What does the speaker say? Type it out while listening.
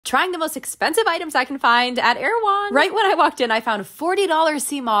trying the most expensive items I can find at Erewhon. Right when I walked in, I found $40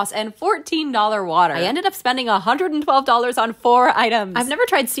 sea moss and $14 water. I ended up spending $112 on 4 items. I've never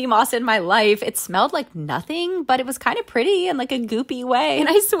tried sea moss in my life. It smelled like nothing, but it was kind of pretty in like a goopy way. And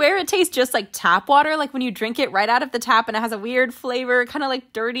I swear it tastes just like tap water, like when you drink it right out of the tap, and it has a weird flavor, kind of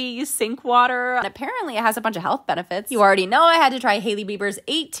like dirty sink water. And apparently it has a bunch of health benefits. You already know I had to try Hailey Bieber's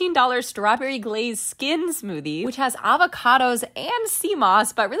 $18 strawberry glazed skin smoothie, which has avocados and sea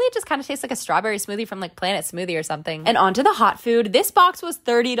moss, but really it just kind of tastes like a strawberry smoothie from like Planet Smoothie or something. And onto the hot food. This box was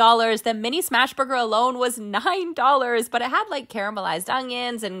 $30. The mini smash burger alone was $9, but it had like caramelized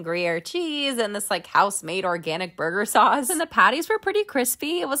onions and Gruyere cheese and this like house-made organic burger sauce. And the patties were pretty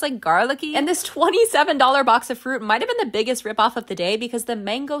crispy. It was like garlicky. And this $27 box of fruit might have been the biggest ripoff of the day because the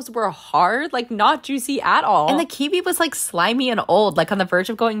mangoes were hard, like not juicy at all. And the kiwi was like slimy and old, like on the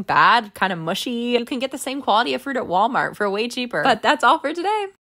verge of going bad, kind of mushy. You can get the same quality of fruit at Walmart for way cheaper. But that's all for today.